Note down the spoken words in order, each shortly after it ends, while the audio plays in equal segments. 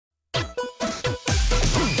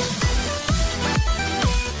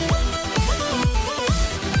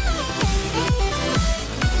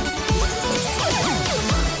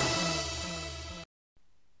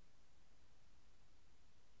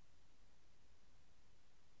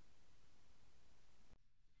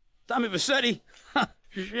Tommy Vercetti?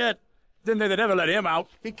 Shit. Didn't think they'd ever let him out.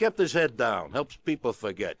 He kept his head down, helps people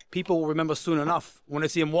forget. People will remember soon enough. When they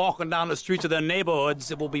see him walking down the streets of their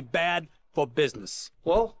neighborhoods, it will be bad for business.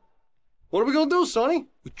 Well, what are we gonna do, Sonny?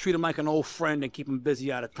 We treat him like an old friend and keep him busy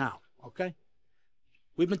out of town, okay?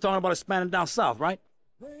 We've been talking about expanding down south, right?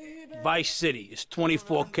 Vice City is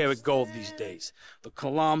 24-karat gold these days. The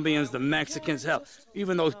Colombians, the Mexicans, hell,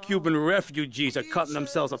 even those Cuban refugees are cutting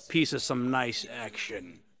themselves a piece of some nice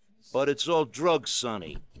action. But it's all drugs,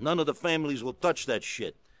 Sonny. None of the families will touch that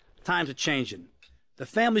shit. Times are changing. The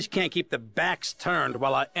families can't keep their backs turned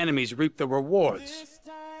while our enemies reap the rewards.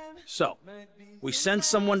 So, we send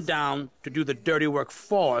someone down to do the dirty work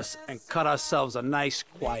for us and cut ourselves a nice,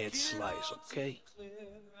 quiet slice, okay?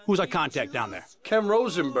 Who's our contact down there? Ken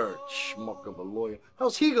Rosenberg, schmuck of a lawyer.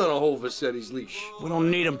 How's he gonna hold Vercetti's leash? We don't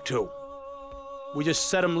need him to. We just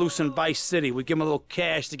set him loose in Vice City. We give him a little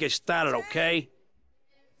cash to get started, okay?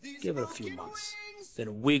 Give it a few months.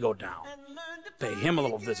 Then we go down. Pay him a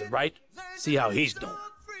little visit, right? See how he's doing.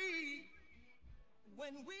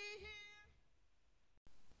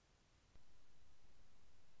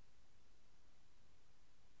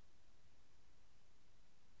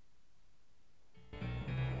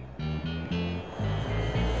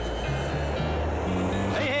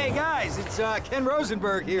 It's Ken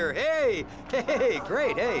Rosenberg here. Hey,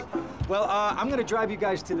 great, hey. Well, I'm gonna drive you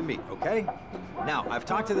guys to the meet, okay? Now, I've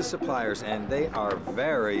talked to the suppliers, and they are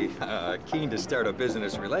very keen to start a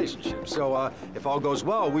business relationship. So, if all goes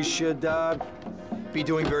well, we should be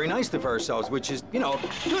doing very nicely for ourselves, which is, you know,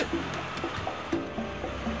 good.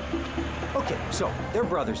 Okay, so they're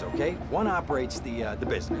brothers, okay? One operates the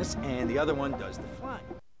business, and the other one does the flying.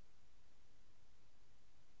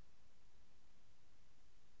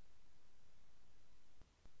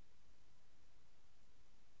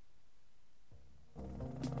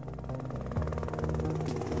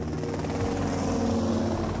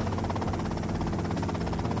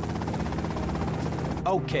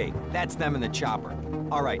 Okay, that's them in the chopper.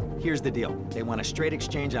 All right, here's the deal. They want a straight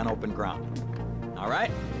exchange on open ground. All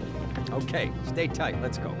right? Okay, stay tight.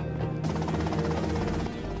 Let's go.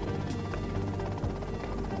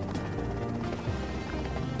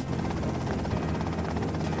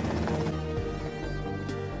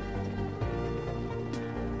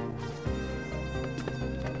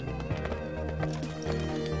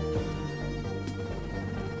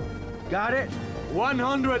 Got it?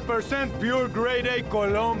 100% pure grade A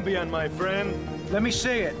Colombian, my friend. Let me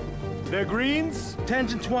see it. The greens?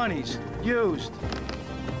 10s and 20s. Used.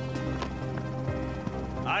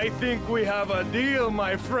 I think we have a deal,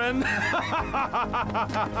 my friend. Oh,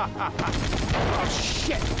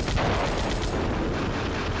 shit!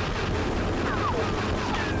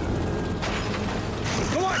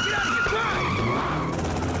 Come on, get out of here! Drive!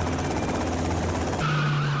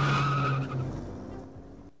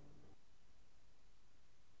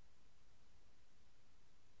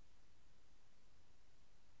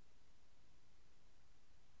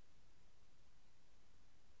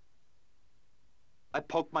 I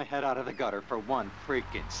poked my head out of the gutter for 1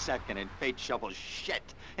 freaking second and fate shovels shit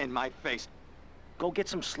in my face. Go get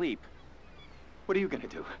some sleep. What are you gonna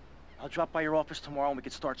do? I'll drop by your office tomorrow and we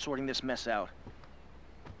can start sorting this mess out.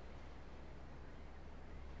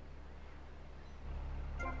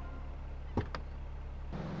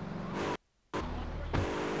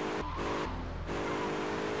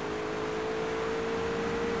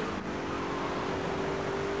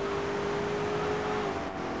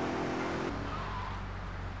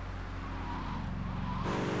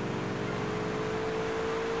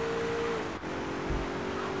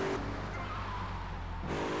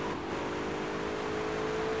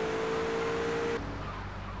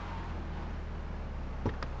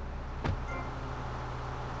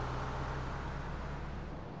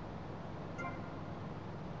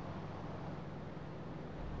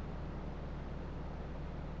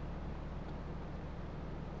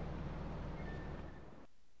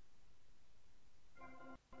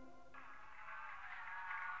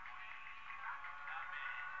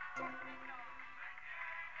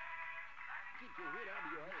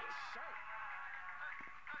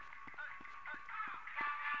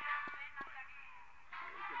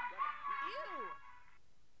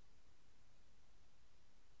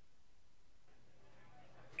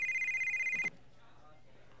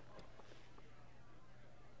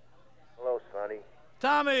 Hello, Sonny.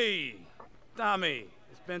 Tommy,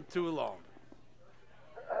 it's been too long.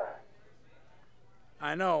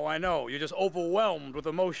 I know, you're just overwhelmed with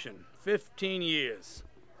emotion. 15 years.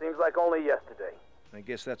 Seems like only yesterday. I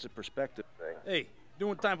guess that's a perspective thing. Hey,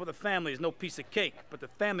 doing time for the family is no piece of cake, but the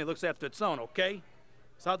family looks after its own, okay?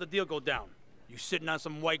 So how'd the deal go down? You sitting on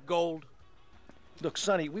some white gold? Look,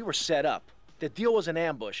 Sonny, we were set up. The deal was an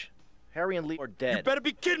ambush. Harry and Lee are dead. You better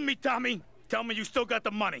be kidding me, Tommy. Tell me you still got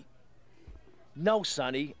the money. No,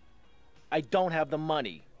 Sonny. I don't have the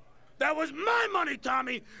money. That was my money,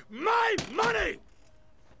 Tommy! My money!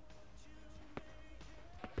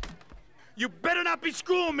 You better not be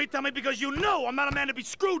screwing me, Tommy, because you know I'm not a man to be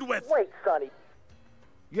screwed with. Wait, Sonny.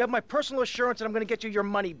 You have my personal assurance that I'm gonna get you your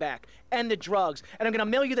money back, and the drugs, and I'm gonna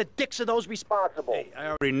mail you the dicks of those responsible. Hey, I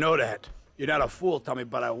already know that. You're not a fool, Tommy,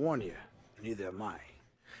 but I warn you. Neither am I.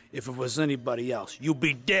 If it was anybody else, you'd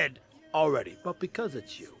be dead already. But because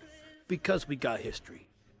it's you, because we got history,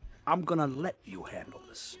 I'm gonna let you handle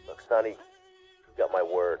this. Look, Sonny, you got my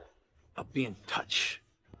word. I'll be in touch.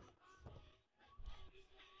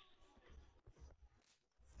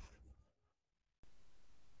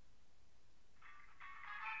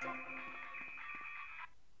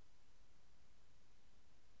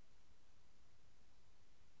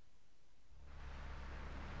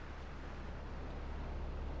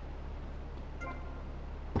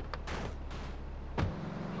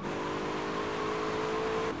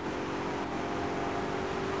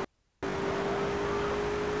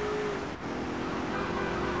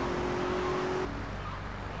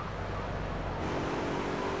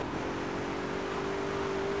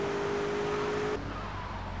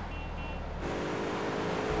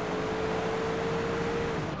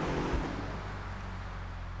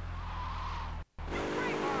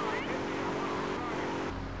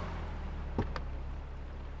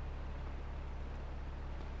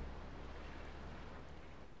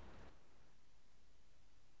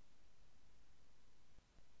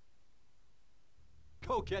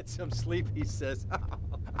 Go get some sleep, he says.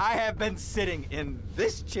 I have been sitting in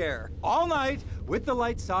this chair all night with the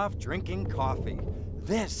lights off, drinking coffee.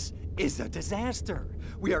 This is a disaster.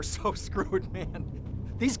 We are so screwed, man.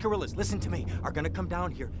 These gorillas, listen to me, are gonna come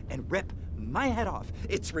down here and rip my head off.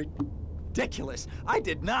 It's ridiculous. I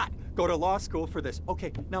did not go to law school for this.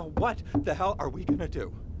 Okay, now what the hell are we gonna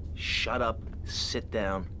do? Shut up, sit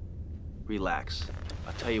down, relax.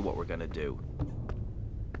 I'll tell you what we're gonna do.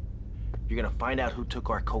 You're gonna find out who took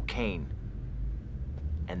our cocaine,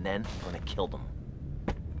 and then we're gonna kill them.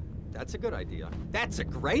 That's a good idea. That's a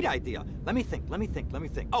great idea. Let me think.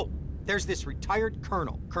 Oh, there's this retired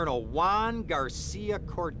colonel, Colonel Juan Garcia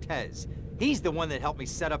Cortez. He's the one that helped me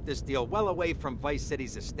set up this deal well away from Vice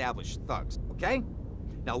City's established thugs, okay?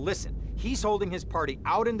 Now listen, he's holding his party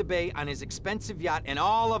out in the bay on his expensive yacht, and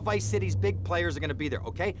all of Vice City's big players are gonna be there,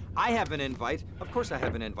 okay? I have an invite. Of course I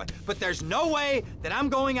have an invite. But there's no way that I'm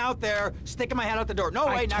going out there sticking my head out the door. No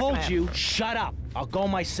way, I not gonna told you, happen. shut up. I'll go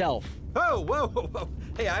myself. Oh, whoa.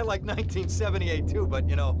 Hey, I like 1978 too, but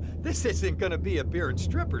you know, this isn't gonna be a beer and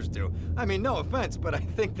strippers do. I mean, no offense, but I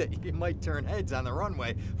think that you might turn heads on the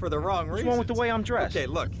runway for the wrong reasons. What's wrong with the way I'm dressed? Okay,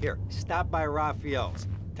 look, here, stop by Raphael's.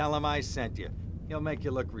 Tell him I sent you. He'll make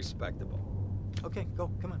you look respectable. Okay,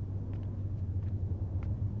 go, come on.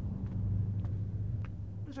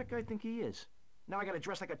 Who does that guy think he is? Now I gotta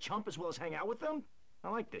dress like a chump as well as hang out with them? I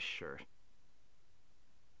like this shirt.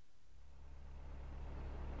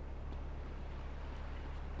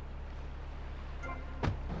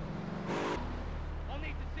 I'll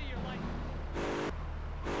need to see your license.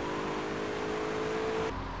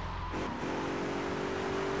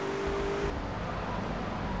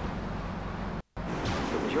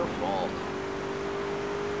 It was your fault.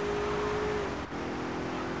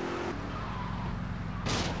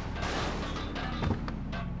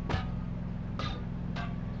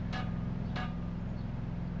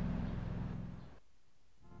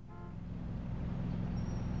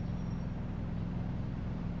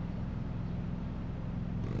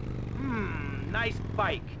 Nice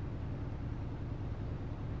bike.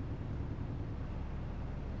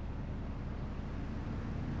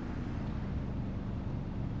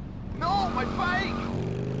 No, my bike!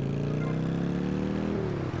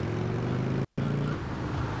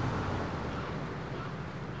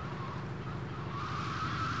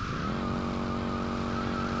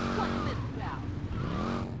 What's this about?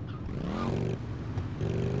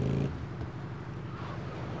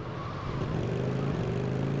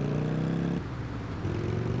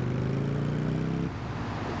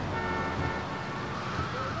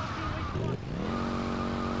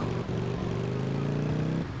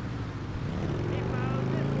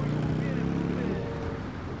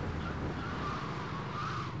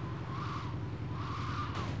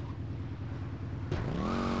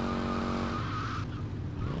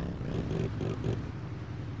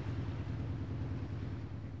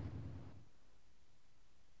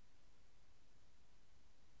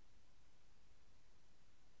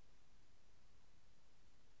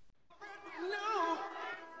 No!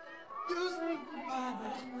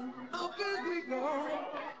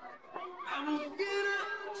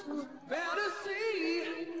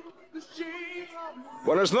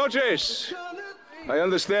 Buenas noches. I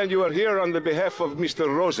understand you are here on the behalf of Mr.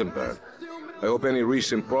 Rosenberg. I hope any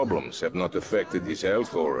recent problems have not affected his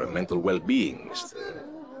health or mental well-being, Mr.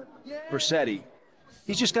 Vercetti.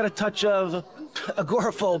 He's just got a touch of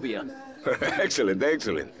agoraphobia. Excellent,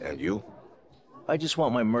 excellent. And you? I just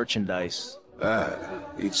want my merchandise.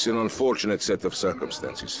 It's an unfortunate set of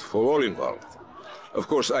circumstances for all involved. Of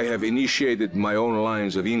course, I have initiated my own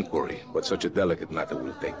lines of inquiry, but such a delicate matter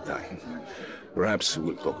will take time. Perhaps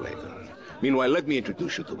we'll talk later. Meanwhile, let me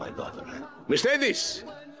introduce you to my daughter. Miss Davis!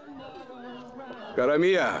 Cara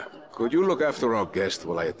mia, could you look after our guest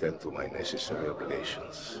while I attend to my necessary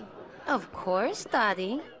obligations? Of course,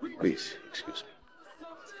 Daddy. Please, excuse me.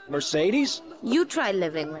 Mercedes? You try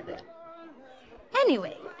living with it.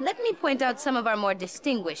 Anyway, let me point out some of our more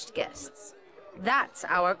distinguished guests. That's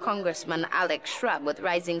our Congressman Alex Shrub with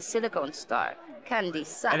Rising Silicone Star, Candy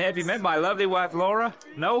Sachs. And have you met my lovely wife, Laura?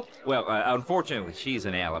 No? Well, unfortunately, she's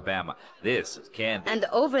in Alabama. This is Candy. And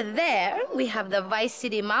over there, we have the Vice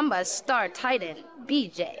City Mamba's star titan,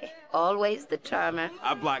 BJ. Always the charmer.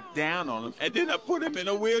 I blocked down on him, and then I put him in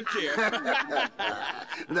a wheelchair.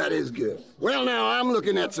 That is good. Well, now, I'm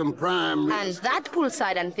looking at some prime... And that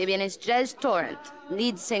poolside amphibian is Jez Torrent,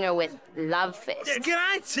 lead singer with Love Fist. Can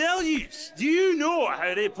I tell you, do you know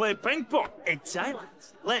how they play ping pong in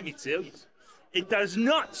Thailand? Let me tell you. It does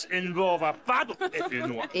not involve a paddle, if you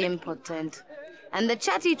know. Impotent. And the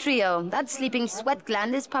chatty trio, that sleeping sweat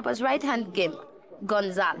gland is Papa's right-hand gimp,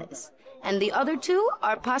 Gonzalez. And the other two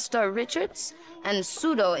are Pastor Richards and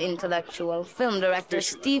pseudo-intellectual film director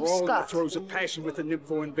Steve Scott. Throws a passion with the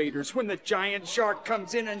Nympho invaders when the giant shark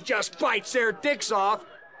comes in and just bites their dicks off.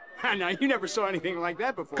 Now, you never saw anything like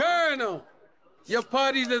that before. Colonel, your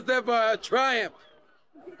party is ever a triumph.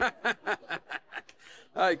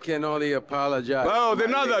 I can only apologize. Oh, de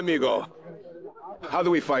nada, amigo. How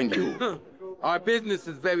do we find you? Our business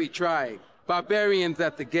is very trying. Barbarians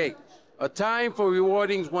at the gate. A time for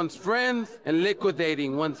rewarding one's friends and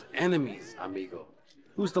liquidating one's enemies, amigo.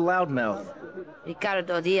 Who's the loudmouth?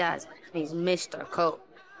 Ricardo Diaz. He's Mr. Coat.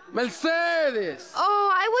 Mercedes!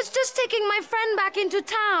 Oh, I was just taking my friend back into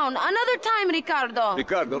town. Another time, Ricardo.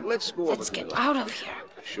 Ricardo, let's go over Let's get out of here.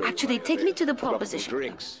 Actually, take me to the pole position.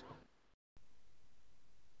 Drinks.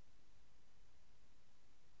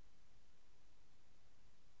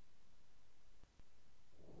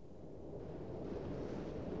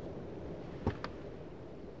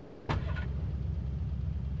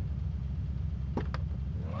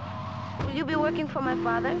 Will you be working for my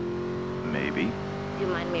father? Maybe. Do you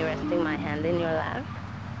mind me resting my hand in your lap?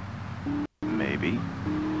 Maybe.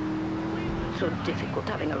 It's so difficult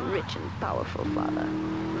having a rich and powerful father.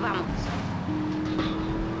 Vamos.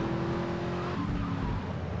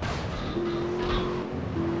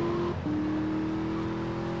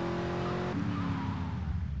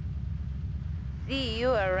 See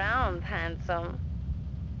you around, handsome.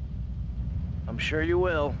 I'm sure you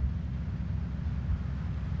will.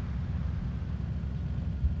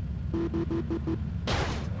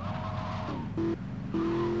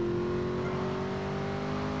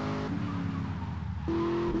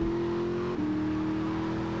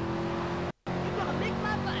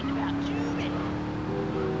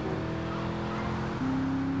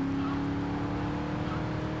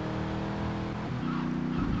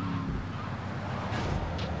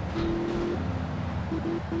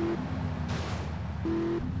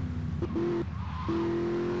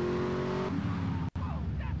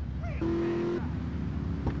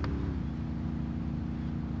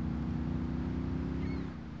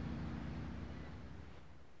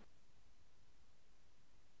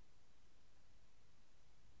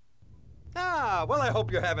 Well, I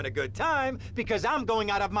hope you're having a good time, because I'm going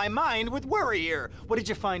out of my mind with worry here. What did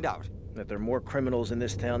you find out? That there are more criminals in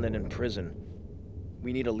this town than in prison.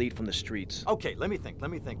 We need a lead from the streets. Okay, let me think.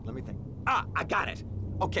 Ah, I got it.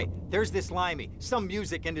 Okay, there's this limey, some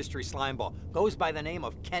music industry slimeball. Goes by the name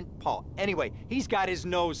of Kent Paul. Anyway, he's got his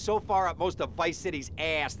nose so far up most of Vice City's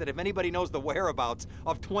ass that if anybody knows the whereabouts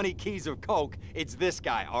of 20 keys of coke, it's this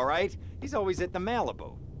guy, all right? He's always at the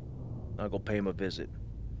Malibu. I'll go pay him a visit.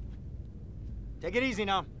 Take it easy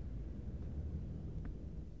now.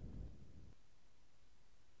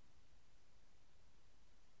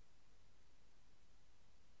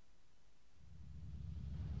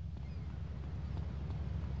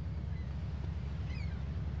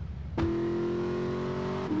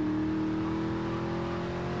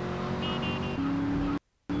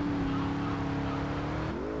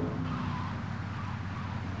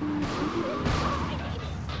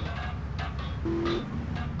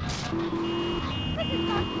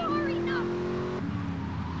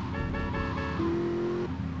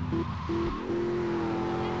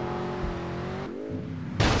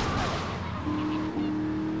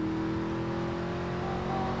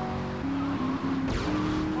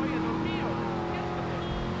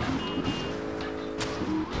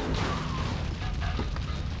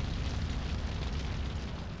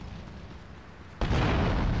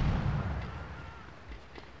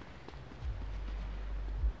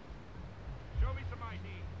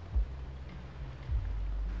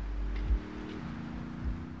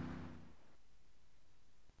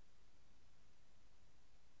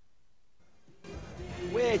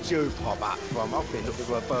 Where'd you pop up from? I've been looking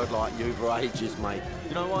for a bird like you for ages, mate.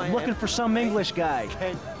 You know why? I'm looking for some English guy.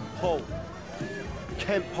 Kent Paul.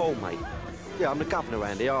 Kent Paul, mate. Yeah, I'm the governor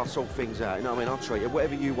around here. I'll sort things out. You know what I mean? I'll treat you.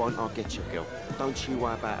 Whatever you want, I'll get you, girl. Don't you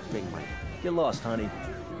worry about a thing, mate. Get lost, honey.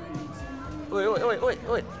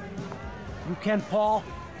 Wait. You Ken Paul?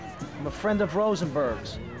 I'm a friend of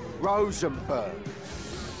Rosenberg's. Rosenberg.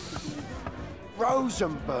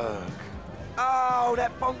 Oh,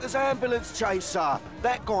 that bonkers ambulance chaser.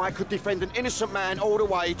 That guy could defend an innocent man all the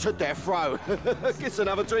way to death row. Get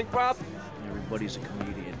another drink, bruv. Everybody's a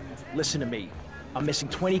comedian. Listen to me. I'm missing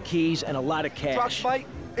 20 keys and a lot of cash. Drugs, mate?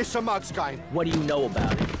 It's a mug's game. What do you know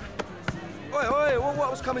about it? Well, what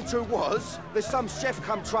I was coming to was, there's some chef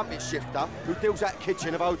come trumpet shifter who deals that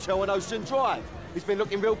kitchen of a hotel on Ocean Drive. He's been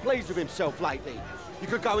looking real pleased with himself lately. You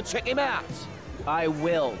could go and check him out. I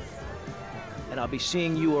will. And I'll be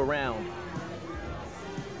seeing you around.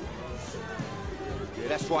 Yeah,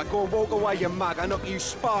 that's right. Go and walk away, you mug. I knock you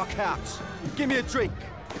spark out. Give me a drink.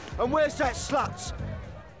 And where's that slut?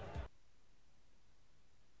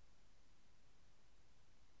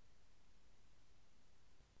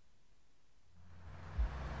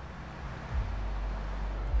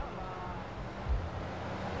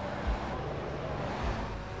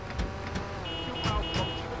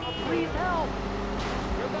 Please help!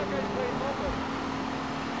 Where's that guy playing mobile?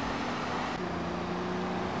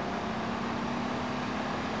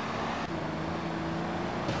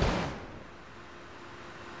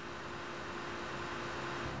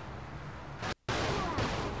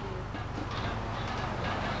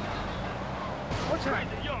 What's right,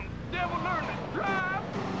 the young devil learn to drive?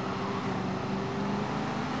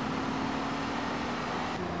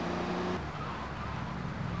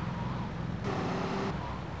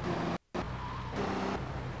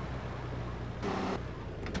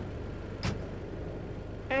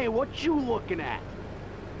 Hey, what you looking at?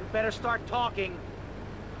 You better start talking.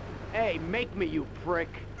 Hey, make me, you prick.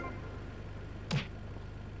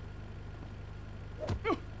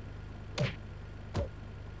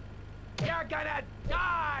 You're gonna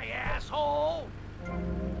die, asshole!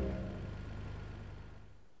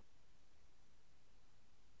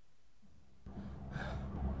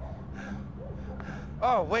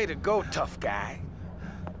 Oh, way to go, tough guy.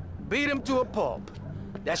 Beat him to a pulp.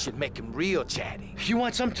 That should make him real chatty. You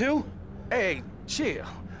want some too? Hey, chill.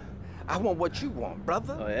 I want what you want,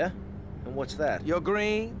 brother. Oh, yeah? And what's that? Your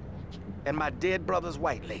green and my dead brother's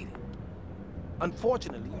white lady.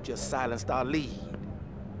 Unfortunately, you just silenced our lead.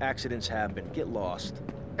 Accidents happen. Get lost.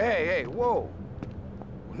 Hey, whoa.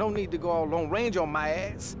 No need to go all Lone Range on my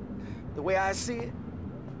ass. The way I see it,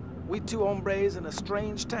 we two hombres in a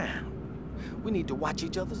strange town. We need to watch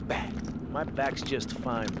each other's back. My back's just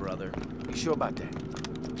fine, brother. You sure about that?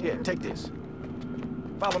 Here, take this.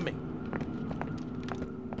 Follow me.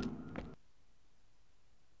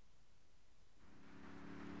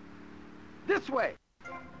 This way!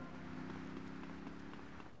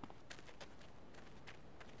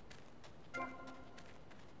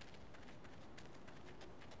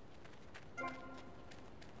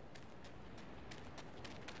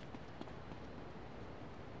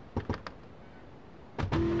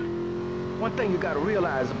 One thing you gotta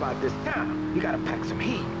realize about this town, you gotta pack some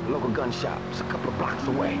heat. The local gun shop's a couple of blocks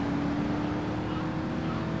away.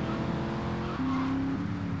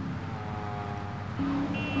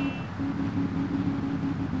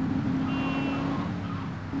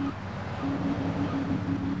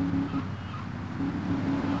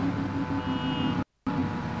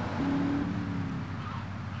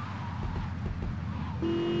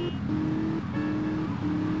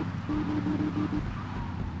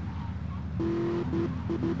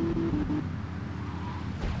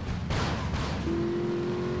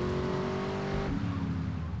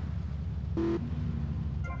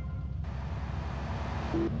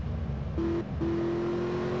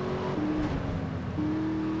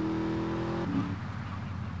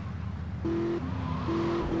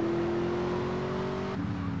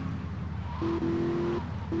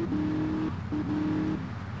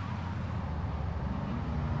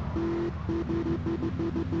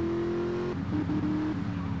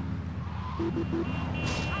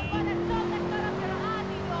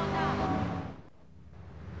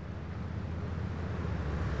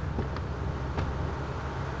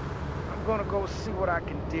 I'm gonna go see what I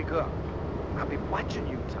can dig up. I'll be watching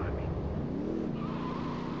you, Tommy.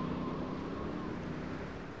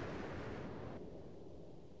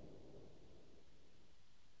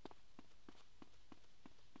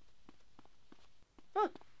 Huh?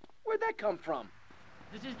 Where'd that come from?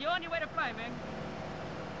 This is the only way to fly, man.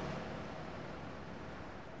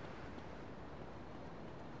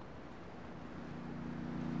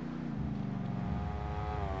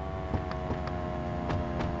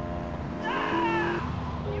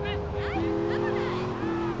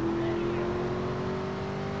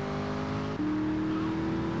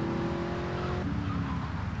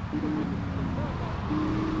 Hey,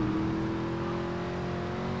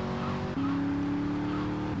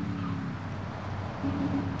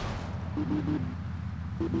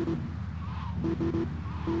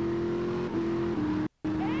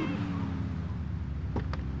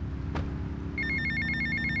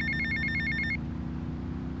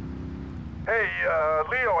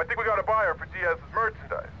 Leo, I think we got a buyer for Diaz's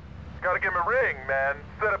merchandise. You gotta give him a ring, man.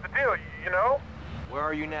 Set up the deal, you know? Where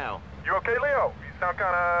are you now? You okay, Leo? You sound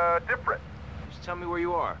kinda different. Just tell me where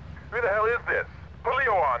you are. Who the hell is this? Put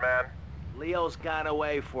Leo on, man. Leo's gone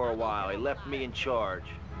away for a while. He left me in charge.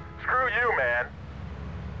 Screw you, man.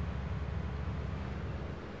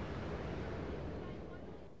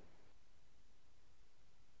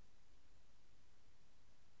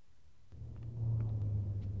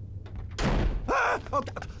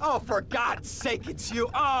 Oh, for God's sake, it's you.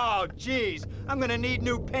 Oh, jeez. I'm gonna need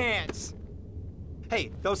new pants.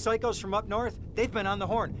 Hey, those psychos from up north, they've been on the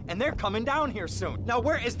horn, and they're coming down here soon. Now,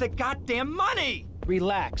 where is the goddamn money?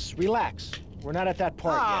 Relax, relax. We're not at that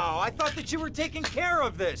part yet. Oh, I thought that you were taking care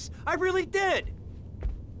of this. I really did.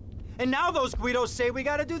 And now those Guidos say we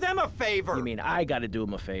gotta do them a favor. You mean I gotta do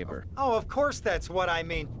them a favor? Oh, of course that's what I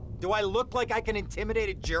mean. Do I look like I can intimidate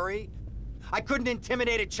a jury? I couldn't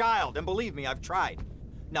intimidate a child, and believe me, I've tried.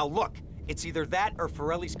 Now look, it's either that or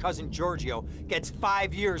Forelli's cousin Giorgio gets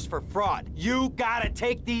 5 years for fraud. You gotta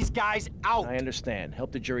take these guys out. I understand.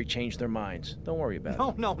 Help the jury change their minds. Don't worry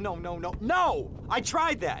about it. No! I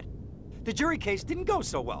tried that. The jury case didn't go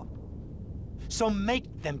so well. So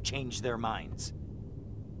make them change their minds.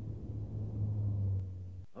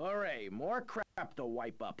 All right, more crap to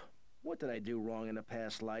wipe up. What did I do wrong in a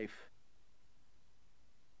past life?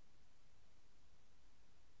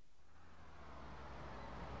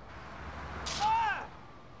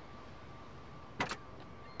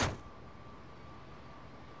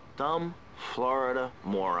 Dumb Florida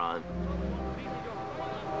moron.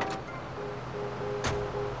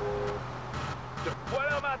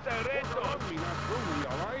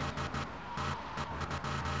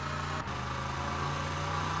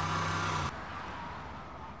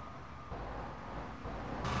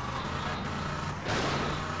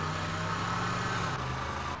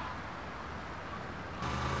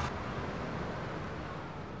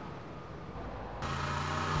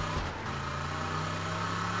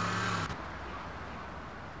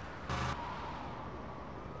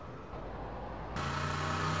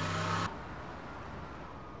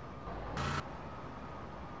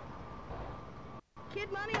 Kid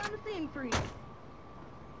money on the scene freeze.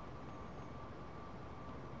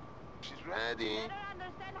 She's ready. Better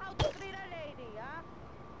understand how to treat a lady, huh?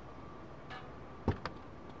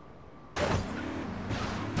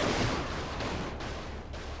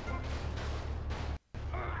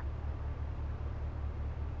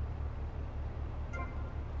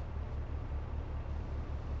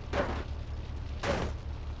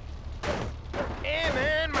 Hey,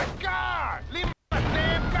 man, my car! Leave my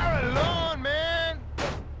damn car alone, man!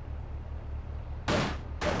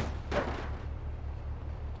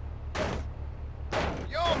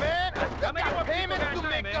 Yo, man, I still got payments to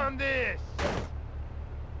make on this!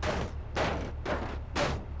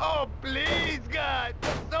 Oh, please, God!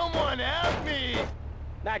 Someone help me!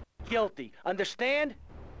 Not guilty. Understand?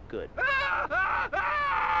 Good.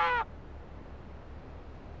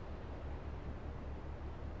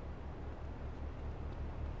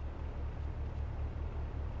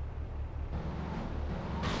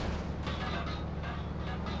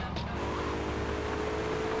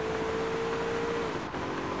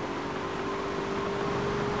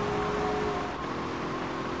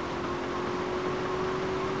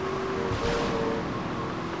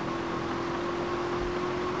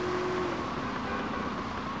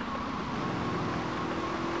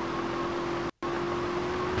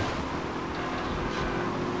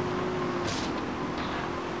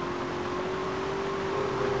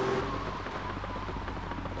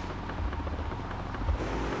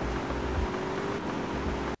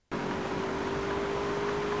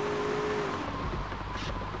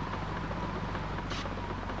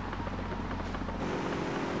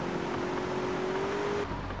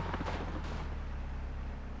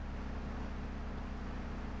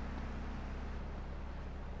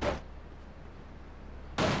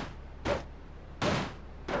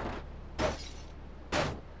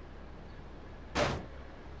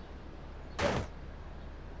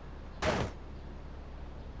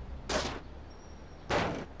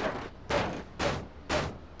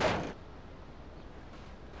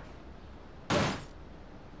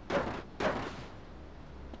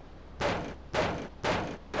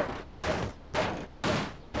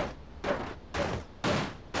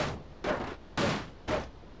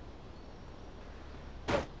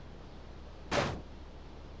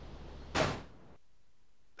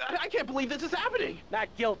 can't believe this is happening.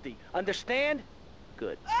 Not guilty. Understand?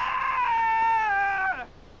 Good.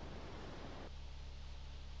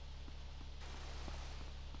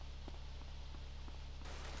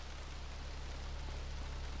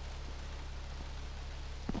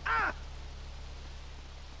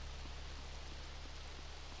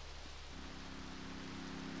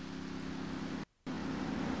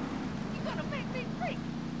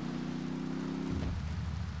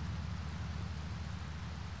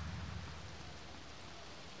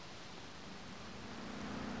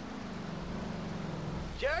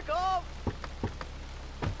 Jerk off!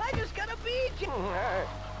 I just gotta beat you!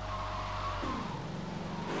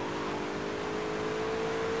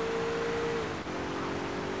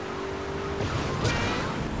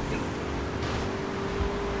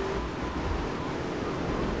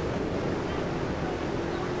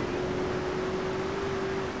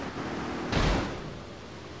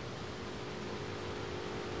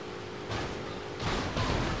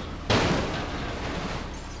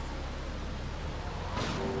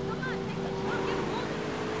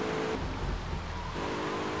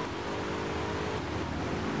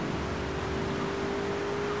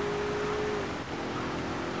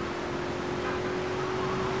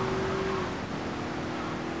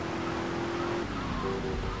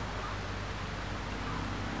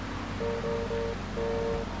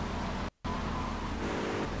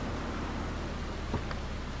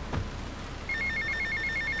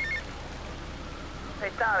 Hey,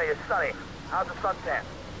 Tommy, it's Sonny. How's the suntan?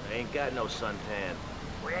 I ain't got no suntan.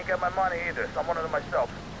 We ain't got my money either, so I'm one of them myself.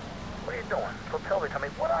 What are you doing? So tell me, Tommy,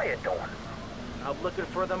 what are you doing? I'm looking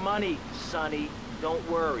for the money, Sonny. Don't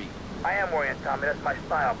worry. I am worrying, Tommy. That's my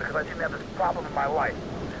style, because I seem to have this problem in my life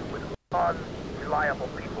with unreliable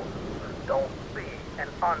people. Don't be an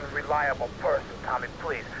unreliable person, Tommy,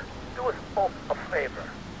 please. Do us both a favor.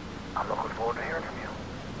 I'm looking forward to hearing from you.